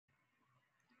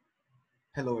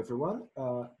Hello, everyone.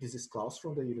 This is Klaus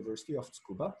from the University of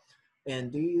Tsukuba,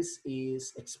 and this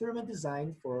is Experiment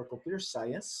Design for Computer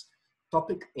Science,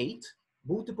 Topic 8,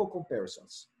 Multiple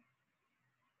Comparisons.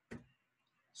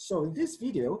 So in this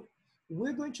video,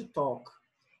 we're going to talk,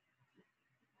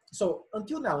 so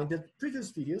until now, in the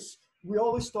previous videos, we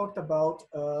always talked about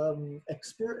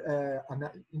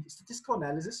statistical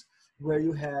analysis, where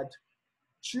you had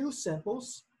two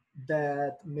samples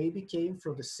that maybe came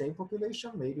from the same population,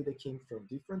 maybe they came from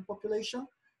different population,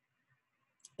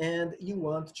 and you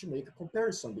want to make a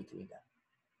comparison between them.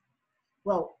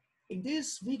 Well, in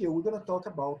this video, we're going to talk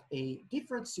about a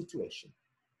different situation.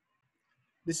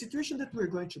 The situation that we're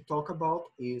going to talk about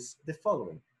is the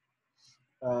following.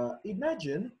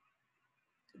 Imagine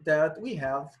that we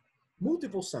have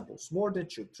multiple samples, more than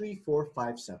 2, 3, 4,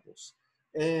 5 samples.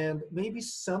 And maybe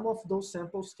some of those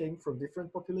samples came from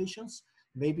different populations.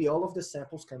 Maybe all of the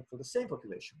samples came from the same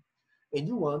population. And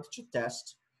you want to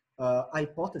test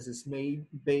hypotheses made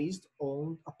based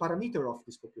on a parameter of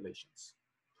these populations.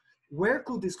 Where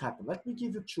could this happen? Let me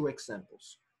give you two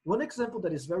examples. One example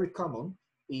that is very common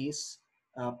is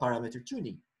parameter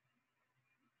tuning.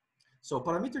 So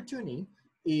parameter tuning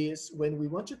is when we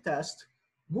want to test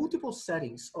multiple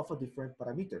settings of a different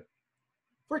parameter.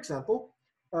 For example,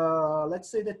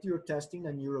 let's say that you're testing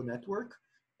a neural network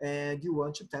and you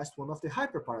want to test one of the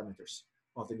hyperparameters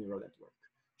of the neural network.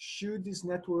 Should this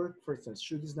network, for instance,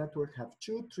 should this network have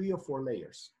 2, 3, or 4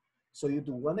 layers? So you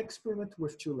do one experiment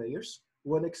with 2 layers,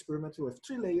 one experiment with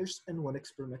 3 layers, and one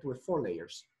experiment with 4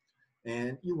 layers.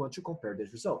 And you want to compare the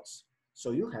results.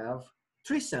 So you have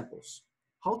 3 samples.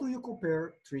 How do you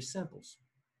compare 3 samples?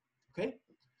 Okay.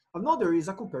 Another is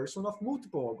a comparison of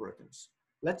multiple algorithms.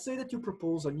 Let's say that you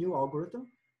propose a new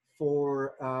algorithm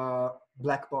for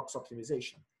black box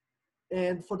optimization.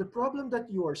 And for the problem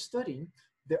that you are studying,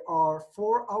 there are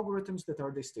 4 algorithms that are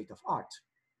the state of art.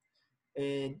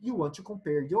 And you want to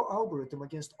compare your algorithm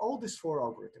against all these 4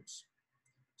 algorithms.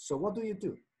 So what do you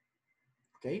do?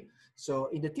 Okay, so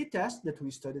in the t-test that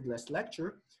we studied last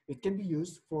lecture, it can be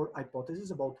used for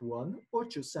hypotheses about 1 or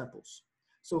 2 samples.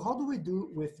 So how do we do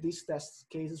with these test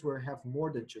cases where we have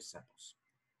more than 2 samples?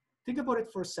 Think about it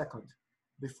for a second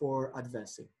before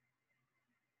advancing.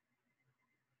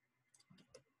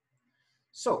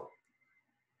 So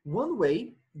one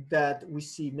way that we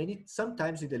see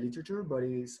sometimes in the literature, but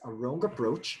is a wrong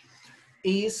approach,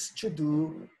 is to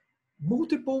do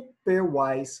multiple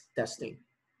pairwise testing.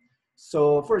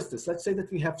 So for instance, let's say that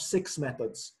we have 6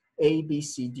 methods, A, B,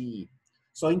 C, D, E.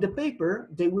 So in the paper,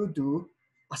 they will do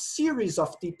a series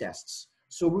of t-tests.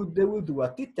 So they will do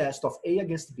a t-test of A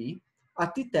against B, a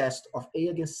t-test of A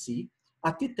against C,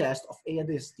 a t-test of A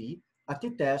against D, a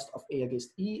t-test of A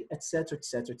against E, etc.,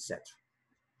 etc., etc.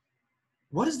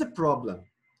 What is the problem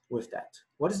with that?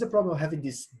 What is the problem of having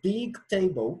this big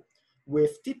table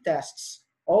with t-tests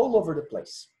all over the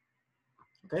place?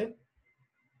 Okay.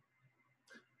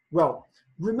 Well,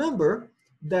 remember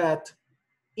that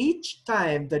each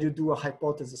time that you do a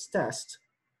hypothesis test,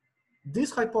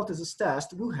 this hypothesis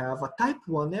test will have a type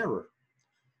 1 error.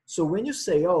 So when you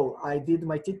say, oh, I did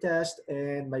my t-test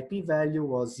and my p-value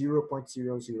was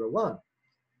 0.001,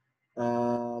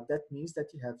 that means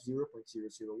that you have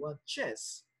 0.001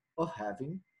 chance of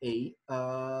having a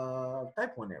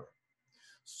type 1 error.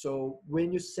 So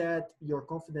when you set your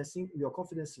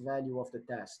confidence value of the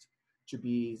test to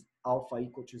be alpha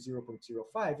equal to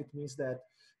 0.05, it means that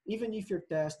even if your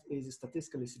test is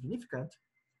statistically significant,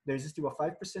 there is still a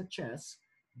 5% chance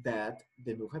that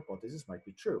the null hypothesis might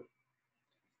be true.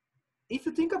 If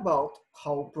you think about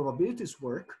how probabilities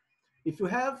work, if you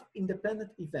have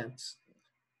independent events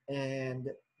and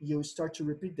you start to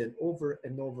repeat them over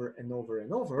and over and over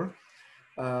and over,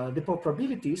 the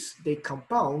probabilities, they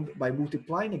compound by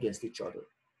multiplying against each other.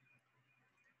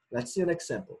 Let's see an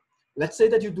example. Let's say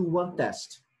that you do one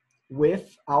test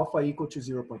with alpha equal to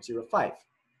 0.05.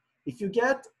 If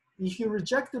you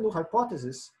reject the null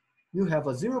hypothesis, you have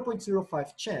a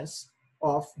 0.05 chance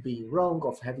of being wrong,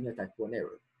 of having a type 1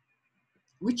 error,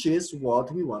 which is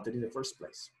what we wanted in the first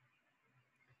place.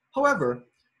 However,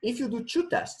 if you do 2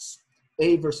 tests,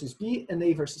 A versus B and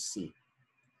A versus C,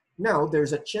 now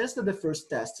there's a chance that the first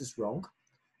test is wrong,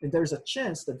 and there's a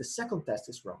chance that the second test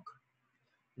is wrong.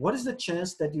 What is the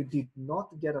chance that you did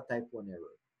not get a type 1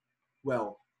 error?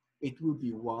 Well, it will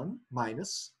be 1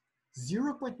 minus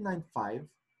 0.95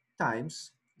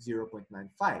 times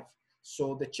 0.95.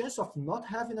 So the chance of not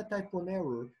having a type 1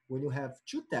 error when you have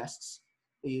 2 tests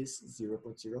is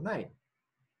 0.09.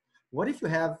 What if you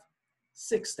have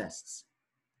 6 tests?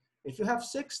 If you have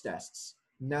 6 tests,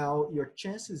 now your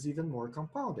chance is even more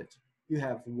compounded. You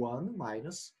have 1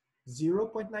 minus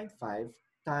 0.95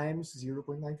 times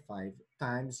 0.95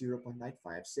 times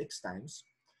 0.95, 6 times,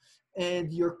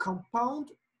 and your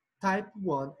compound type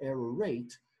 1 error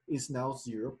rate is now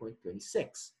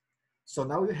 0.26. So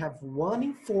now you have 1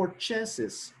 in 4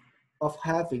 chances of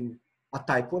having a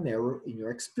type 1 error in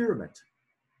your experiment.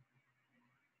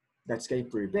 That's getting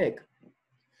pretty big.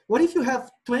 What if you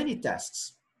have 20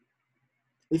 tests?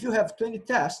 If you have 20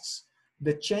 tests,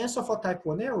 the chance of a type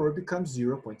 1 error becomes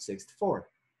 0.64.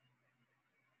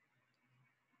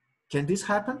 Can this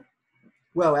happen?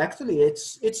 Well, actually,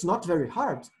 it's not very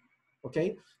hard,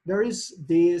 okay? There is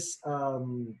this, I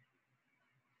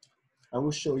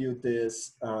will show you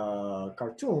this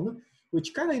cartoon,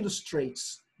 which kind of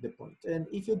illustrates the point. And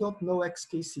if you don't know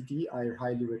XKCD, I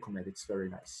highly recommend it. It's very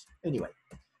nice. Anyway,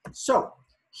 so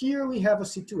here we have a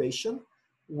situation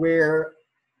where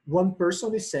one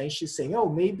person is saying, she's saying, oh,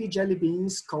 maybe jelly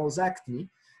beans cause acne,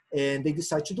 and they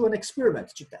decide to do an experiment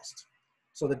to test.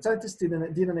 So the scientists did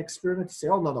an experiment to say,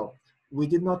 oh, no, we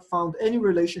did not find any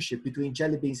relationship between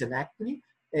jelly beans and acne,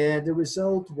 and the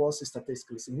result was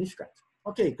statistically significant.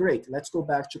 Okay, great, let's go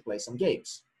back to play some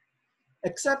games.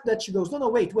 Except that she goes, no,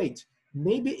 wait.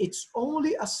 Maybe it's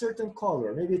only a certain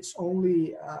color. Maybe it's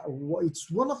only, it's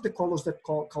one of the colors that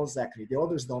cause acne. The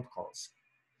others don't cause.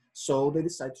 So they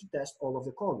decide to test all of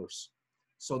the colors.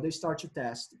 So they start to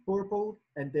test purple,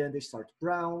 and then they start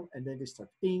brown, and then they start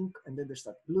pink, and then they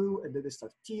start blue, and then they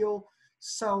start teal,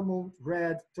 salmon,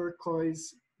 red,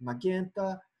 turquoise,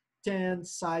 magenta, tan,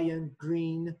 cyan,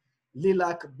 green,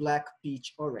 lilac, black,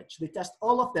 peach, orange. They test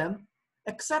all of them,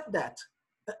 except that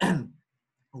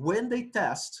when they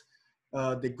test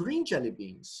the green jelly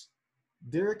beans,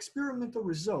 their experimental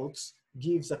results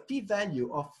gives a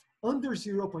p-value of under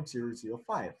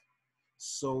 0.005.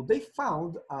 So they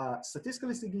found a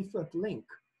statistically significant link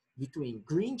between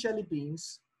green jelly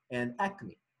beans and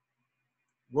acne.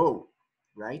 Whoa,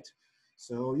 right?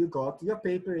 So you got your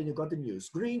paper and you got the news.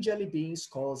 Green jelly beans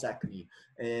cause acne,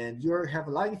 and you have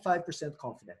 95%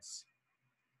 confidence.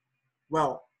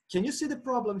 Well, can you see the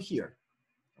problem here?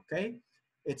 Okay,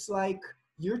 it's like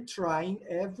you're trying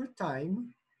every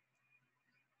time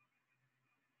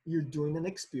you're doing an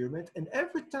experiment, and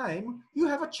every time you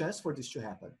have a chance for this to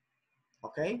happen.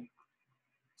 Okay,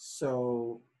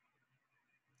 so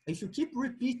if you keep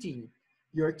repeating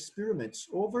your experiments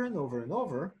over and over and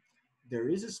over, there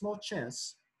is a small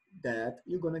chance that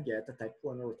you're going to get a type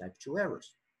 1 or type 2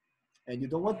 errors, and you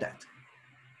don't want that.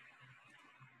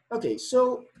 Okay,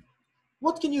 so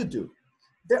what can you do?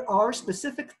 There are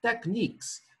specific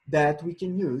techniques that we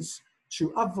can use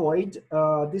to avoid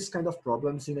this kind of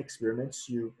problems in experiments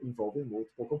involving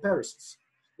multiple comparisons.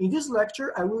 In this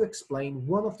lecture, I will explain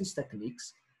one of these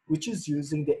techniques, which is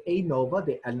using the ANOVA,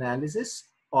 the analysis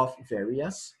of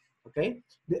variance. Okay,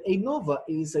 the ANOVA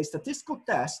is a statistical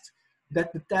test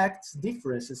that detects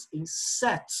differences in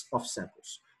sets of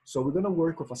samples. So we're going to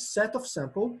work with a set of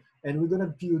samples, and we're going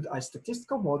to build a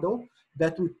statistical model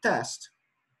that will test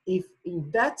if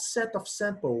in that set of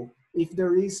sample, if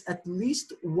there is at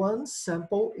least one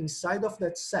sample inside of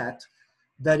that set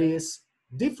that is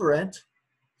different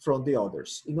from the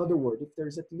others. In other words, if there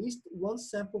is at least one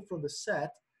sample from the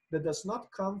set that does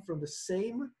not come from the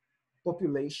same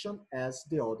population as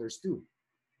the others do.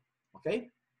 Okay?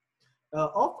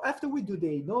 After we do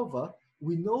the ANOVA,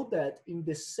 we know that in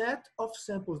the set of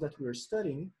samples that we are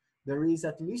studying, there is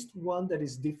at least one that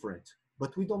is different,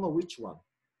 but we don't know which one.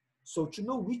 So to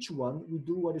know which one, we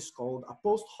do what is called a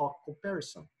post hoc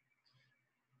comparison.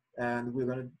 And we're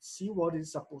going to see what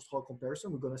is a post hoc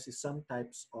comparison. We're going to see some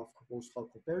types of post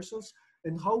hoc comparisons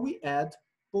and how we add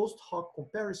post hoc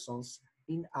comparisons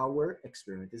in our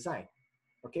experiment design.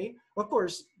 Okay, of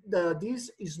course,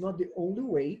 this is not the only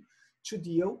way to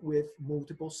deal with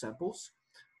multiple samples.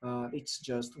 It's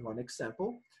just one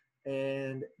example,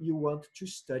 and you want to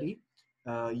study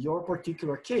your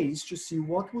particular case to see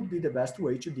what would be the best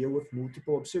way to deal with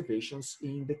multiple observations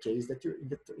in the case that you're in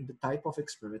the type of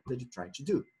experiment that you're trying to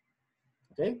do.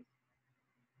 Okay,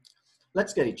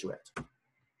 let's get into it.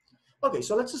 Okay,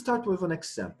 so let's start with an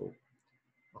example.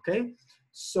 Okay,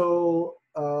 so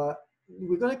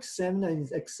we're going to examine an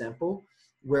example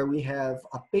where we have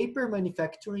a paper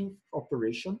manufacturing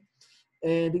operation.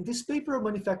 And in this paper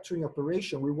manufacturing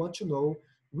operation, we want to know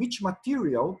which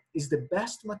material is the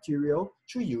best material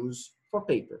to use for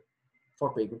paper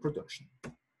production.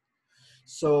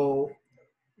 So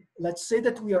let's say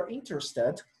that we are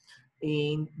interested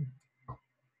in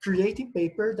creating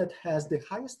paper that has the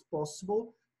highest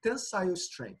possible tensile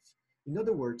strength. In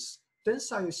other words,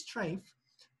 tensile strength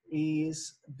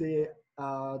is the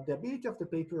ability of the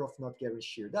paper of not getting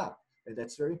sheared up. And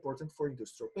that's very important for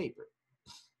industrial paper.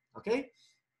 Okay?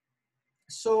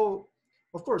 So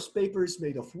Of course, paper is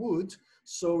made of wood,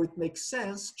 so it makes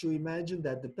sense to imagine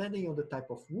that depending on the type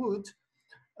of wood,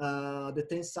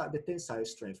 the tensile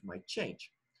strength might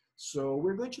change. So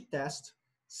we're going to test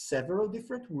several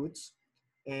different woods,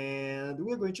 and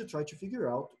we're going to try to figure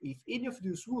out if any of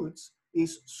these woods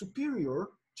is superior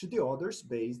to the others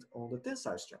based on the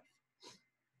tensile strength.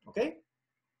 Okay?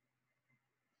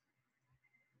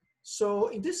 So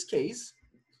in this case,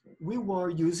 we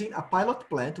were using a pilot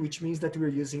plant, which means that we're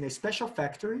using a special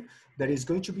factory that is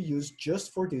going to be used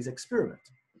just for this experiment.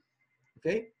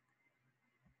 Okay?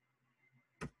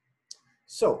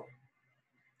 So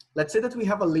let's say that we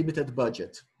have a limited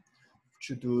budget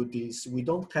to do this. We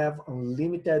don't have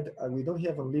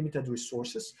unlimited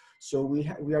resources, so we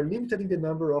are limited in the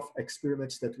number of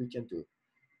experiments that we can do.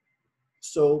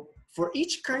 So for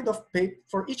each kind of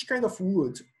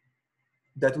wood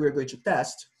that we're going to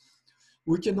test,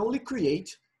 we can only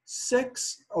create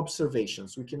 6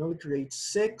 observations. We can only create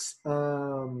 6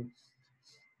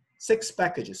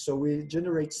 packages. So we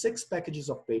generate 6 packages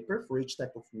of paper for each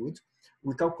type of wood.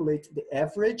 We calculate the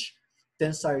average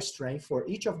tensile strength for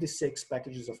each of the 6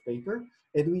 packages of paper,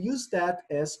 and we use that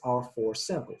as our 4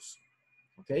 samples.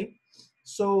 Okay?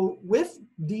 So with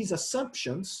these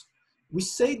assumptions, we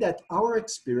say that our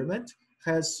experiment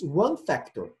has one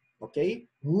factor, okay?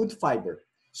 Wood fiber.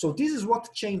 So this is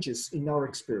what changes in our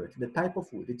experiment, the type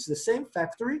of wood. It's the same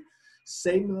factory,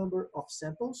 same number of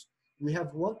samples. We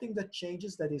have one thing that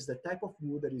changes, that is the type of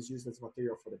wood that is used as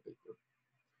material for the paper.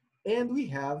 And we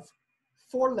have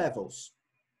 4 levels,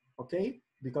 okay?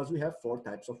 Because we have 4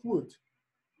 types of wood.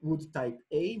 Wood type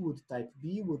A, wood type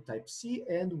B, wood type C,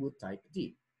 and wood type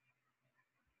D.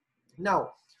 Now,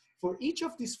 for each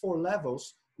of these 4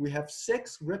 levels, we have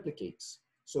 6 replicates.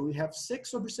 So we have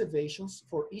 6 observations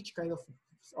for each kind of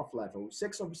level.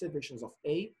 6 observations of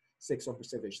A, 6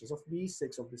 observations of B,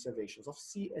 6 observations of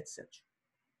C, etc.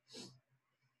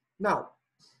 Now,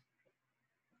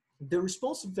 the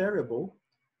response variable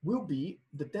will be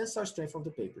the tensile strength of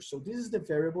the paper. So this is the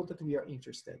variable that we are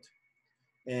interested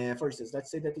in. For instance,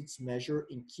 let's say that it's measured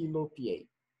in kilo PA.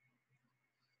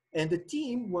 And the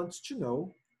team wants to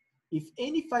know if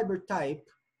any fiber type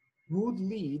would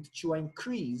lead to an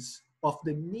increase of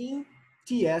the mean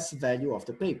TS value of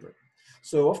the paper.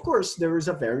 So of course, there is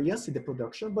a variance in the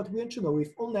production, but we want to know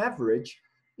if on average,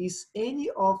 is any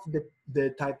of the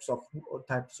types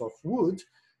of wood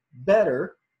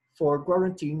better for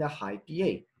guaranteeing a high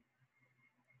PA.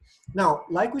 Now,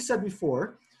 like we said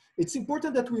before, it's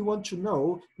important that we want to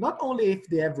know not only if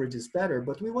the average is better,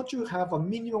 but we want to have a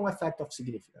minimum effect of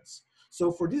significance.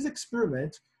 So for this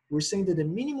experiment, we're saying that the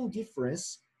minimum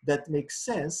difference that makes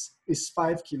sense is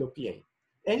 5 kilo PA.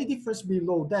 Any difference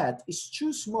below that is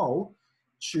too small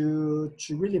to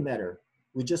really matter.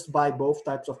 We just buy both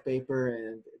types of paper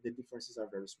and the differences are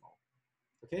very small,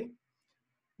 okay?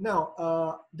 Now,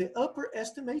 the upper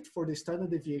estimate for the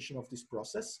standard deviation of this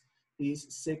process is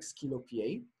 6 kilo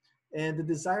PA, and the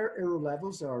desired error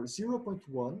levels are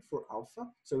 0.1 for alpha,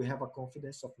 so we have a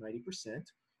confidence of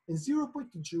 90%, and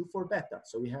 0.2 for beta,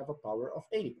 so we have a power of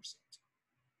 80%.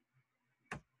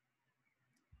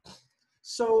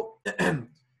 So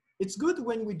it's good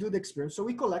when we do the experiment. So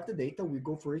we collect the data, we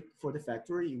go for it for the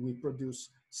factory, we produce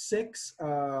 6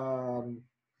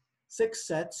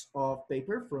 sets of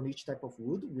paper from each type of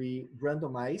wood. We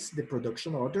randomize the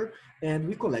production order and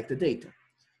we collect the data.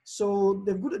 So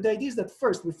the idea is that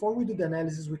first, before we do the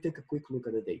analysis, we take a quick look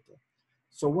at the data.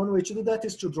 So one way to do that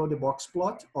is to draw the box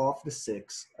plot of the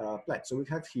 6 plots. So we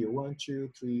have here 1, 2,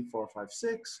 3, 4, 5,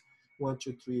 6, 1,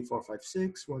 2, 3, 4, 5,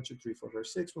 6, 1, 2, 3, 4, 5,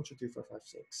 6, 1, 2, 3, 4, 5,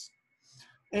 6.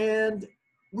 And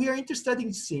we are interested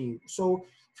in seeing, so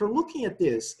from looking at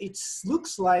this, it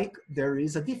looks like there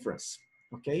is a difference,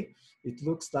 okay? It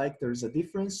looks like there's a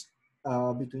difference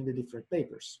between the different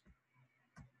papers.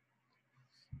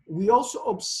 We also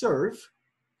observe,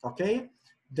 okay,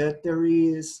 that there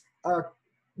is a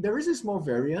small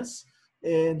variance,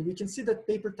 and we can see that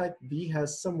paper type B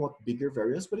has somewhat bigger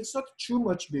variance, but it's not too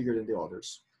much bigger than the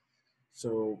others.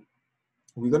 So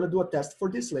we're gonna do a test for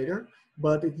this later,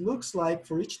 but it looks like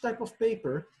for each type of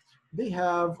paper, they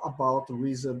have about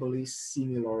reasonably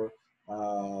similar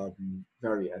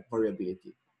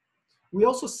variability. We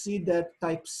also see that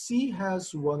type C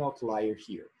has one outlier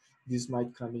here. This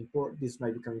might become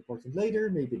important later,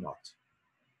 maybe not.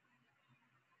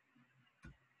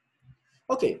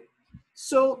 Okay,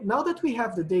 so now that we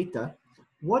have the data,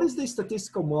 what is the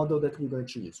statistical model that we're going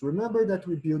to use? Remember that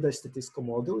we built a statistical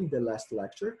model in the last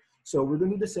lecture. So we're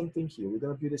going to do the same thing here. We're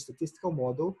going to build a statistical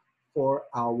model for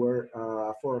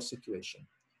our situation.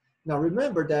 Now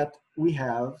remember that we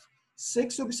have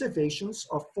 6 observations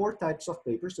of 4 types of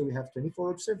paper. So we have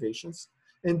 24 observations.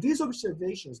 And these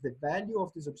observations, the value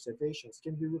of these observations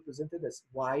can be represented as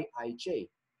Yij.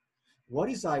 What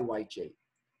is Iyj?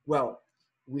 Well,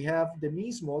 we have the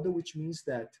means model, which means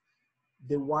that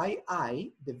the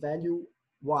Yi, the value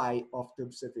Y of the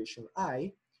observation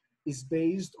I, is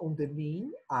based on the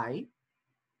mean I,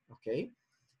 okay,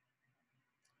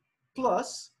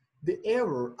 plus the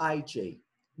error Ij.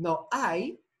 Now,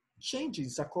 I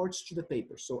changes according to the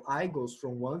paper. So I goes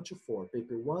from 1 to 4,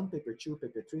 paper 1, paper 2,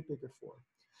 paper 3, paper 4.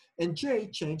 And J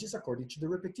changes according to the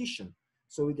repetition.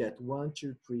 So we get 1,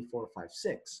 2, 3, 4, 5,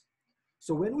 6.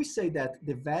 So when we say that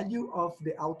the value of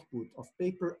the output of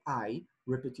paper I,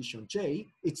 repetition J,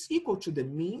 it's equal to the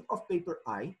mean of paper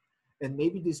I, and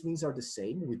maybe these means are the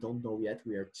same, we don't know yet,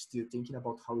 we are still thinking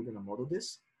about how we're gonna model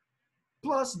this,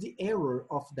 plus the error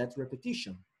of that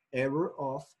repetition, error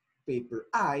of paper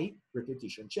I,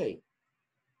 repetition J.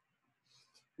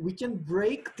 We can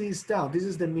break this down. This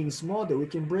is the means model. We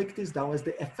can break this down as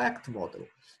the effect model.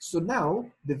 So now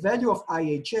the value of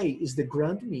Ij is the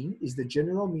grand mean, is the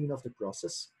general mean of the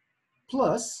process,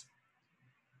 plus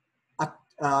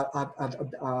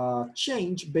a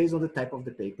change based on the type of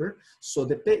the paper. So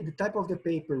the type of the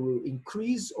paper will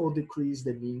increase or decrease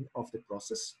the mean of the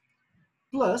process,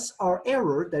 plus our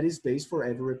error that is based for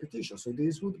every repetition. So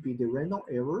this would be the random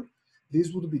error.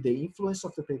 This would be the influence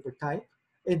of the paper type,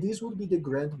 and this would be the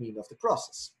grand mean of the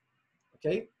process,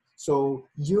 okay? So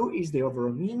U is the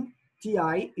overall mean,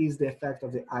 Ti is the effect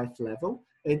of the ith level,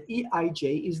 and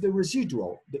Eij is the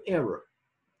residual, the error,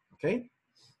 okay?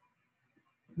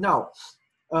 Now,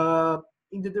 to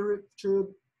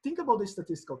think about the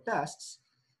statistical tests,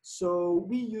 so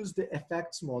we use the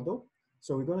effects model.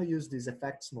 So we're gonna use this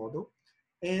effects model,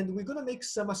 and we're gonna make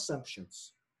some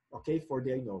assumptions, okay, for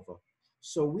the ANOVA.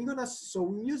 So we're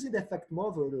using the effect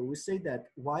model, we say that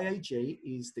Yij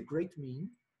is the great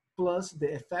mean plus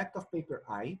the effect of paper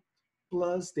I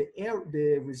plus the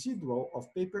residual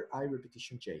of paper I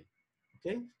repetition J,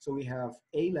 okay? So we have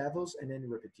A levels and N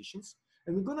repetitions.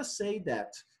 And we're gonna say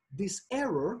that this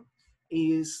error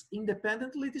is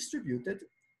independently distributed,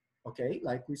 okay?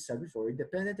 Like we said before,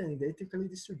 independent and identically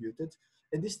distributed.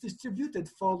 And it's distributed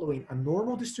following a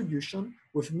normal distribution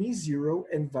with mean zero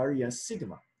and variance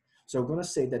sigma. So we're gonna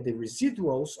say that the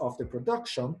residuals of the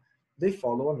production, they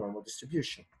follow a normal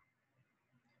distribution,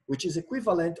 which is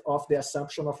equivalent of the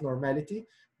assumption of normality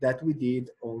that we did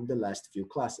on the last few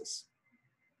classes.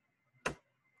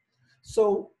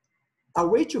 So a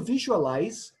way to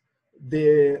visualize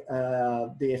the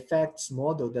effects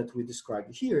model that we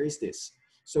described here is this.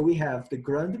 So we have the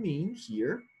grand mean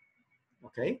here,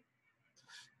 okay?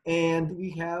 And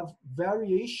we have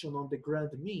variation on the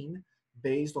grand mean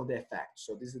based on the effect.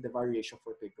 So this is the variation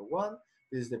for paper 1,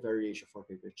 this is the variation for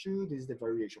paper 2, this is the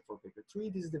variation for paper 3,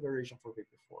 this is the variation for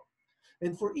paper 4.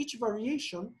 And for each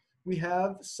variation, we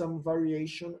have some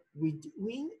variation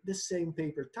within the same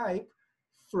paper type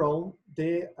from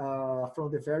the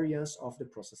variance of the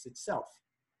process itself.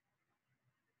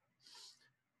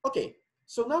 Okay,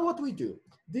 so now what we do,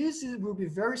 will be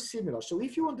very similar. So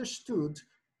if you understood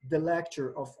the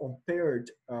lecture on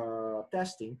paired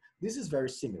testing, this is very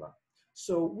similar.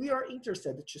 So we are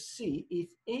interested to see if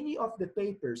any of the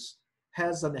papers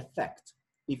has an effect,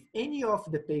 if any of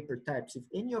the paper types, if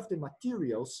any of the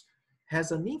materials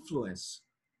has an influence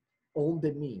on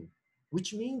the mean,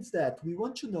 which means that we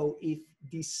want to know if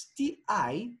this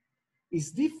Ti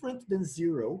is different than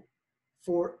 0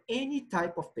 for any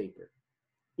type of paper.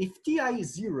 If Ti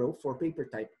is 0 for paper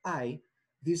type I,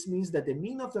 this means that the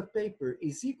mean of the paper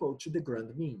is equal to the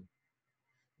grand mean.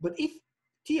 But if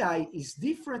Ti is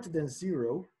different than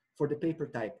 0 for the paper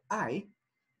type I,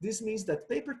 this means that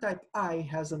paper type I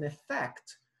has an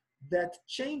effect that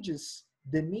changes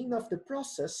the mean of the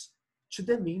process to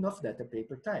the mean of that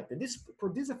paper type. And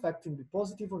this effect can be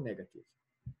positive or negative.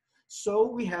 So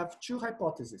we have two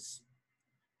hypotheses.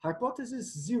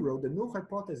 Hypothesis 0, the null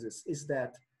hypothesis, is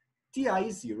that Ti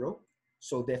is 0,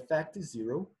 so the effect is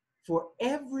 0 for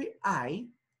every I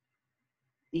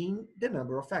in the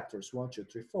number of factors, 1, 2,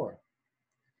 3, 4.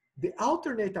 The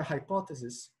alternator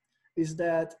hypothesis is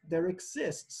that there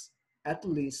exists at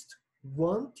least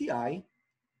one Ti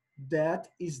that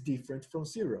is different from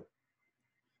 0.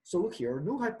 So here,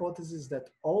 null hypothesis is that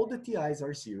all the Ti's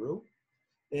are 0,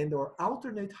 and our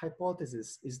alternate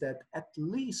hypothesis is that at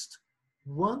least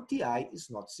one Ti is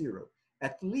not 0.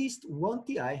 At least one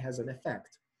Ti has an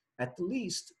effect. At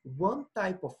least one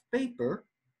type of paper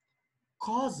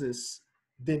causes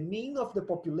the mean of the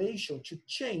population to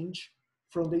change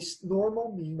from this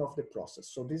normal mean of the process.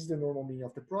 So this is the normal mean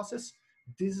of the process.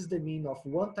 This is the mean of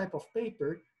one type of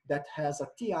paper that has a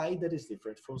Ti that is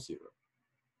different from 0.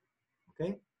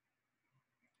 Okay?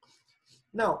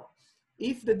 Now,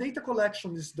 if the data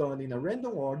collection is done in a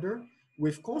random order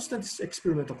with constant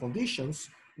experimental conditions,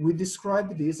 we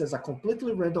describe this as a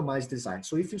completely randomized design.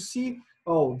 So if you see,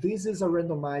 oh, this is a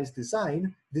randomized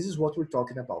design, this is what we're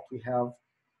talking about. We have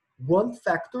one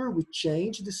factor, we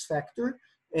change this factor,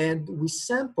 and we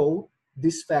sample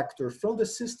this factor from the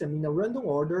system in a random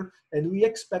order, and we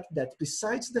expect that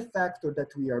besides the factor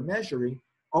that we are measuring,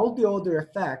 all the other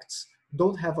effects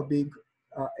don't have a big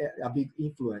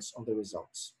influence on the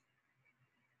results.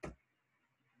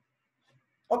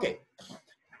 Okay,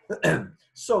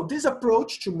 so this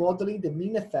approach to modeling the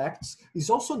mean effects is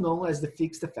also known as the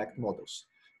fixed effect models.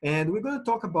 And we're going to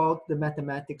talk about the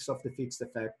mathematics of the fixed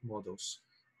effect models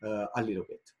a little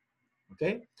bit.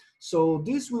 Okay, so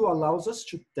this will allow us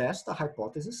to test a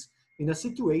hypothesis in a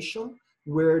situation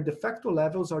where the factor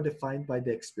levels are defined by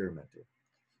the experimenter.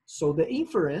 So the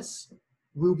inference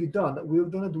will be done, we're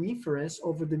going to do inference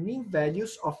over the mean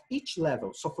values of each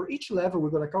level. So for each level, we're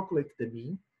going to calculate the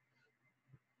mean,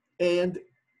 and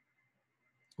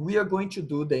we are going to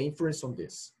do the inference on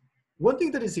this. One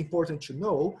thing that is important to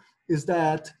know is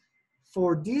that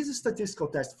for this statistical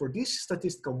test, for this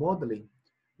statistical modeling,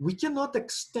 we cannot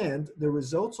extend the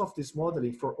results of this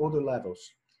modeling for other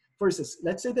levels. For instance,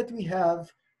 let's say that we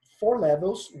have 4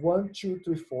 levels, 1, 2,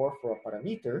 3, 4 for a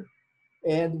parameter,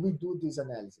 and we do this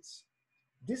analysis.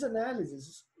 This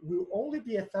analysis will only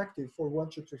be effective for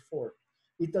 1, 2, 3, 4.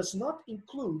 It does not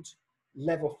include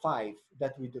level 5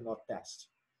 that we do not test.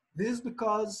 This is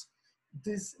because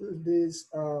this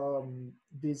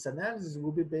analysis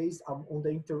will be based on the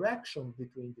interaction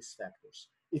between these factors.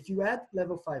 If you add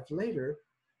level 5 later,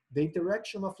 the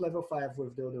interaction of level 5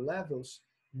 with the other levels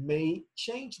may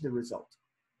change the result,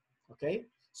 okay?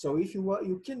 So if you want,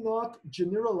 you cannot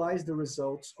generalize the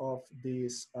results of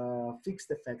these fixed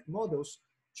effect models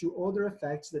to other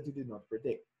effects that you did not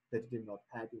predict, that you did not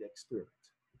add in the experiment,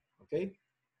 okay?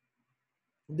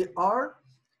 There are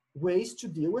ways to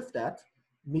deal with that,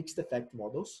 mixed effect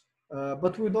models,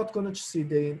 but we're not going to see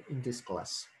them in this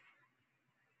class.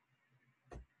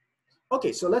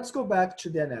 Okay, so let's go back to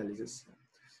the analysis.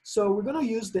 So we're going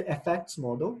to use the effects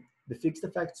model, the fixed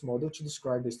effects model, to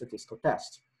describe the statistical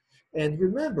test. And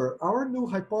remember, our new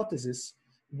hypothesis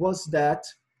was that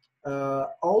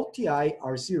all TI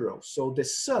are 0. So the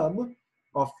sum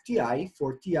of TI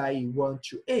for TI1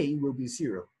 to A will be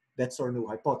 0. That's our new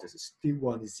hypothesis.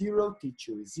 T1 is 0,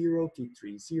 T2 is 0,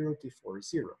 T3 is 0, T4 is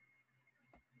 0.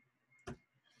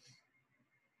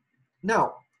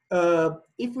 Now,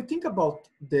 if we think about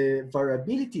the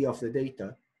variability of the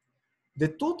data, the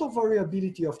total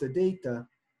variability of the data,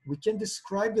 we can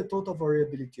describe the total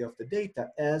variability of the data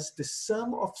as the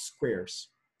sum of squares,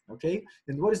 okay?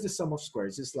 And what is the sum of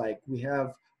squares? It's like we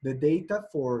have the data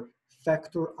for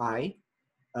factor I,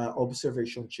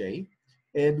 observation J,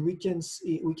 and we can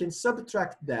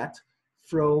subtract that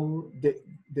from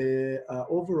the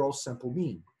overall sample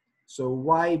mean. So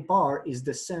Y bar is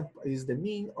the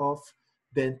mean of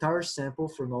the entire sample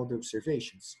from all the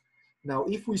observations. Now,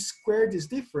 if we square this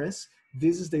difference,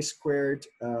 this is the squared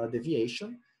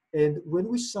deviation. And when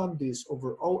we sum this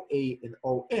over all A and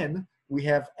all N, we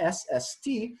have SST,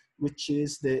 which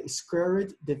is the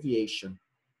squared deviation,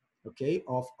 okay,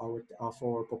 of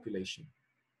our population.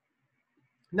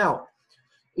 Now,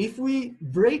 if we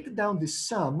break down the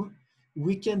sum,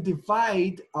 we can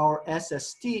divide our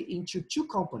SST into 2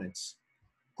 components.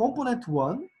 Component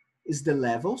 1 is the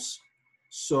levels.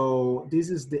 So this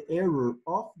is the error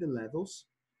of the levels.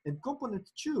 And component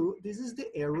 2, this is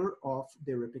the error of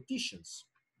the repetitions.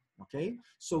 Okay,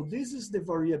 so this is the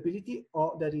variability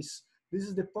this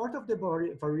is the part of the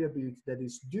variability that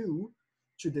is due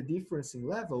to the difference in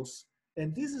levels.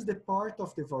 And this is the part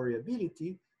of the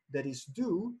variability that is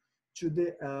due to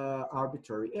the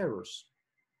arbitrary errors.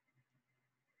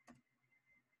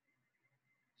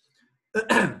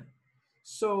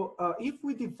 So if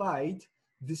we divide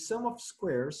the sum of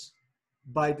squares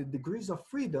by the degrees of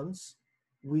freedoms,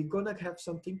 we're gonna have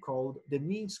something called the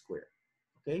mean square,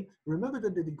 okay? Remember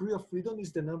that the degree of freedom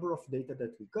is the number of data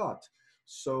that we got.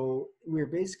 So we're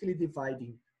basically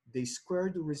dividing the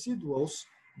squared residuals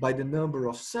by the number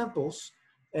of samples,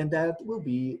 and that will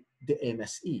be the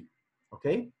MSE,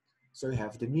 okay? So we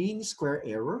have the mean square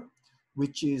error,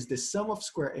 which is the sum of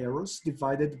square errors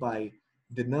divided by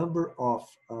the number of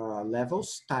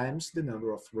levels times the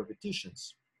number of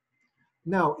repetitions.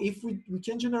 Now, if we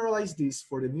can generalize this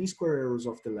for the mean square errors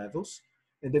of the levels,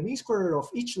 and the mean square error of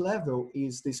each level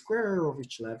is the square error of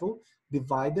each level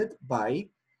divided by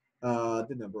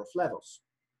the number of levels.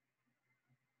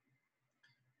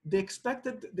 The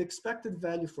expected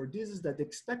value for this is that the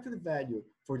expected value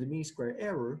for the mean square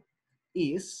error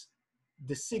is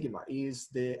the sigma is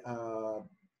the,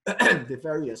 the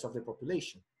variance of the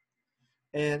population.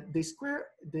 And the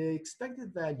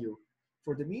expected value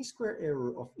for the mean square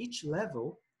error of each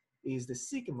level is the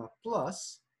sigma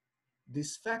plus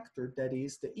this factor that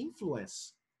is the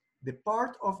influence, the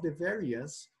part of the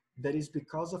variance that is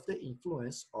because of the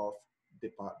influence of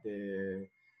the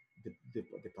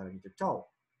parameter tau.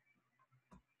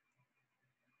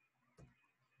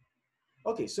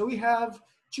 Okay, so we have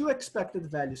two expected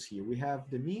values here. We have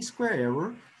the mean square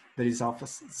error, that is alpha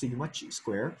sigma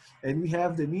square, and we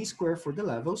have the mean square for the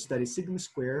levels, that is sigma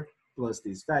square plus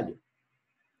this value.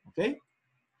 Okay?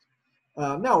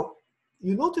 Now,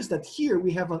 you notice that here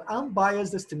we have an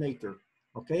unbiased estimator.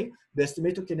 Okay? The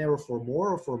estimator can error for more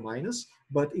or for minus,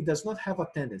 but it does not have a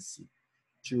tendency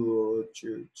to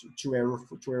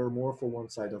error more for one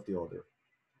side or the other.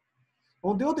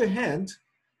 On the other hand,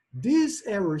 this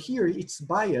error here, it's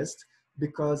biased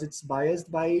because it's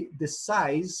biased by the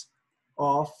size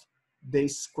of the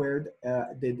squared,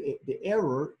 the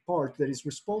error part that is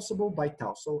responsible by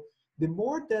tau. So the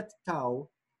more that tau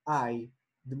I,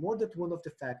 the more that one of the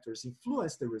factors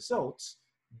influence the results,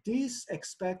 these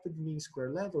expected mean square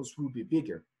levels will be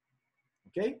bigger,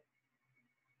 okay?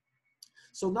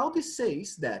 So now this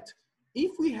says that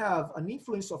if we have an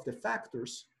influence of the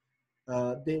factors,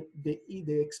 the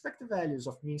expected values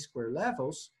of mean square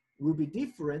levels will be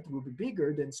different, will be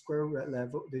bigger than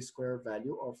the square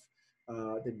value of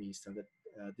the mean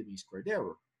squared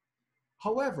error.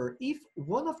 However, if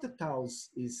one of the taus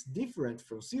is different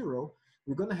from 0,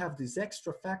 we're going to have this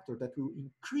extra factor that will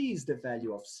increase the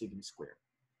value of sigma square.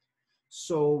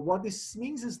 So what this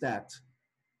means is that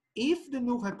if the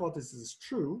null hypothesis is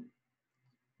true,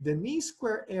 the mean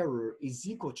square error is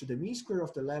equal to the mean square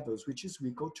of the levels, which is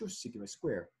equal to sigma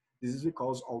square. This is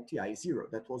because all ti is 0.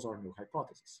 That was our null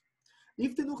hypothesis.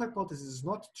 If the null hypothesis is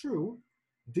not true,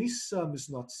 this sum is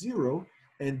not 0,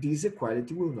 and this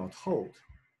equality will not hold.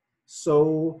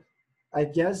 So I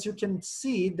guess you can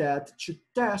see that to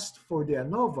test for the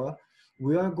ANOVA,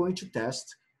 we are going to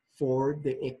test for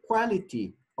the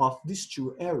equality of these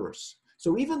two errors.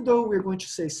 So even though we're going to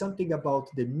say something about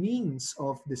the means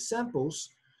of the samples,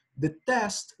 the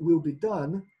test will be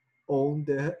done on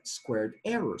the squared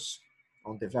errors,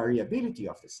 on the variability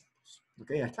of the samples.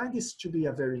 Okay, I find this to be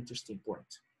a very interesting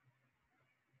point.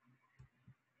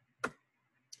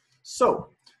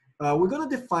 So we're going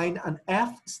to define an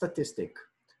F statistic,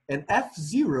 and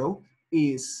F0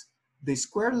 is the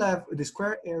square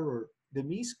error, the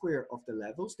mean square of the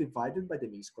levels divided by the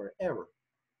mean square error.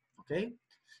 Okay,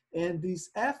 and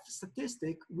this F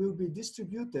statistic will be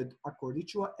distributed according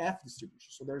to a F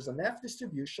distribution. So there's an F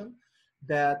distribution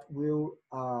that will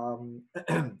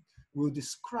will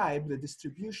describe the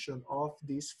distribution of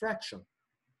this fraction.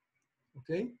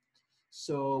 Okay,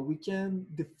 so we can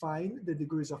define the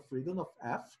degrees of freedom of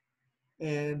F,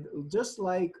 and just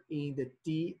like in the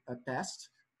T test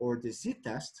or the Z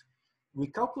test, we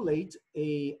calculate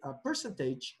a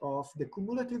percentage of the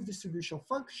cumulative distribution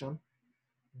function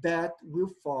that will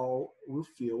fill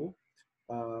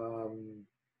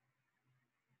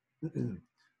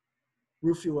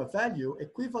a value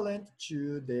equivalent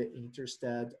to the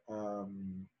intersted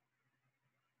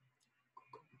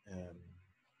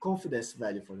confidence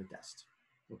value for the test.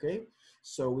 Okay,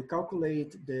 so we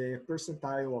calculate the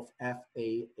percentile of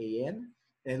FAAN,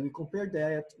 and we compare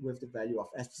that with the value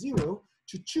of F0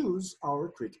 to choose our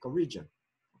critical region.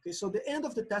 Okay, so the end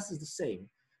of the test is the same.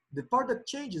 The part that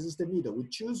changes is the middle. We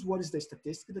choose what is the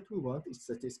statistic that we want, it's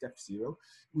statistic F0.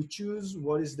 We choose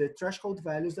what is the threshold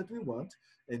values that we want,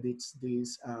 and it's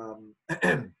this,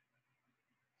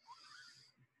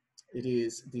 it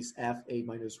is this FA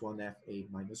 -1, FA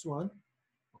 -1,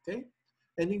 okay?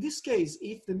 And in this case,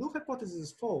 if the null hypothesis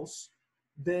is false,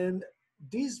 then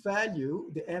this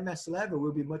value, the MS level,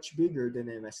 will be much bigger than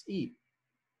MSE,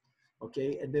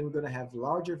 okay? And then we're gonna have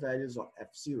larger values of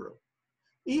F0.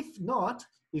 If not,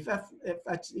 if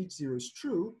H0 is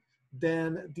true,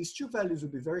 then these two values will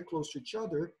be very close to each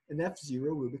other, and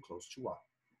F0 will be close to 1.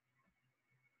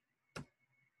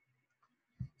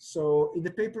 So in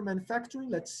the paper manufacturing,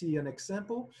 let's see an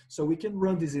example. So we can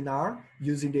run this in R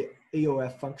using the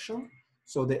AOF function.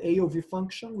 So the AOV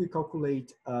function, we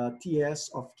calculate TS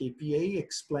of KPA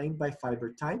explained by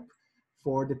fiber type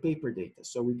for the paper data.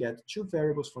 So we get two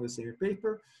variables from the same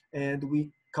paper, and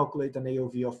we calculate an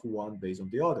AOV of one based on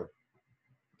the other.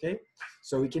 Okay,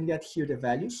 so we can get here the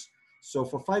values. So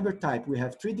for fiber type, we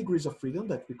have 3 degrees of freedom.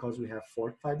 That's because we have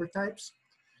 4 fiber types.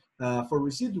 For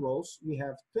residuals, we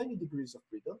have 20 degrees of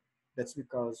freedom. That's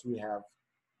because we have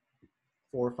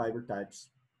 4 fiber types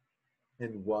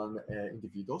and 1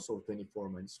 individual, so 24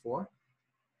 minus 4.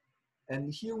 And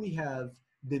here we have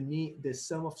the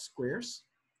sum of squares.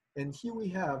 And here we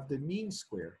have the mean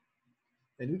square.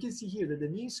 And we can see here that the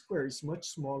mean square is much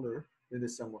smaller than the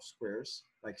sum of squares,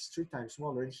 like it's 3 times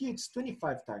smaller. And here it's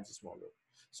 25 times smaller.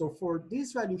 So for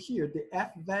this value here, the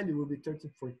f value will be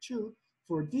 13.2.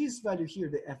 For this value here,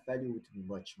 the f value would be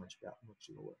much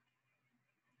lower.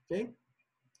 Okay?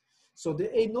 So the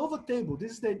ANOVA table,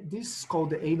 this is called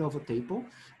the ANOVA table.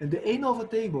 And the ANOVA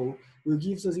table will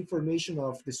give us information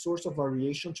of the source of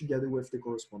variation together with the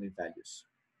corresponding values.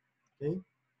 Okay?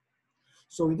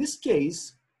 So in this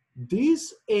case,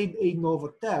 this ANOVA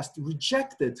test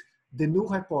rejected the null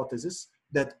hypothesis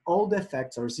that all the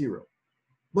effects are 0.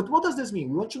 But what does this mean?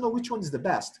 We want to know which one is the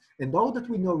best. And all that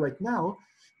we know right now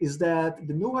is that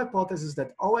the null hypothesis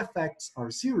that all effects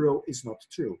are 0 is not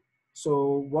true.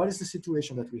 So what is the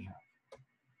situation that we have?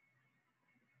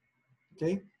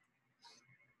 Okay.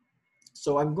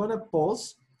 So I'm gonna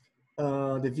pause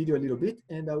the video a little bit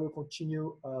and I will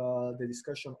continue the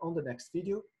discussion on the next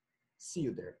video. See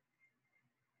you there.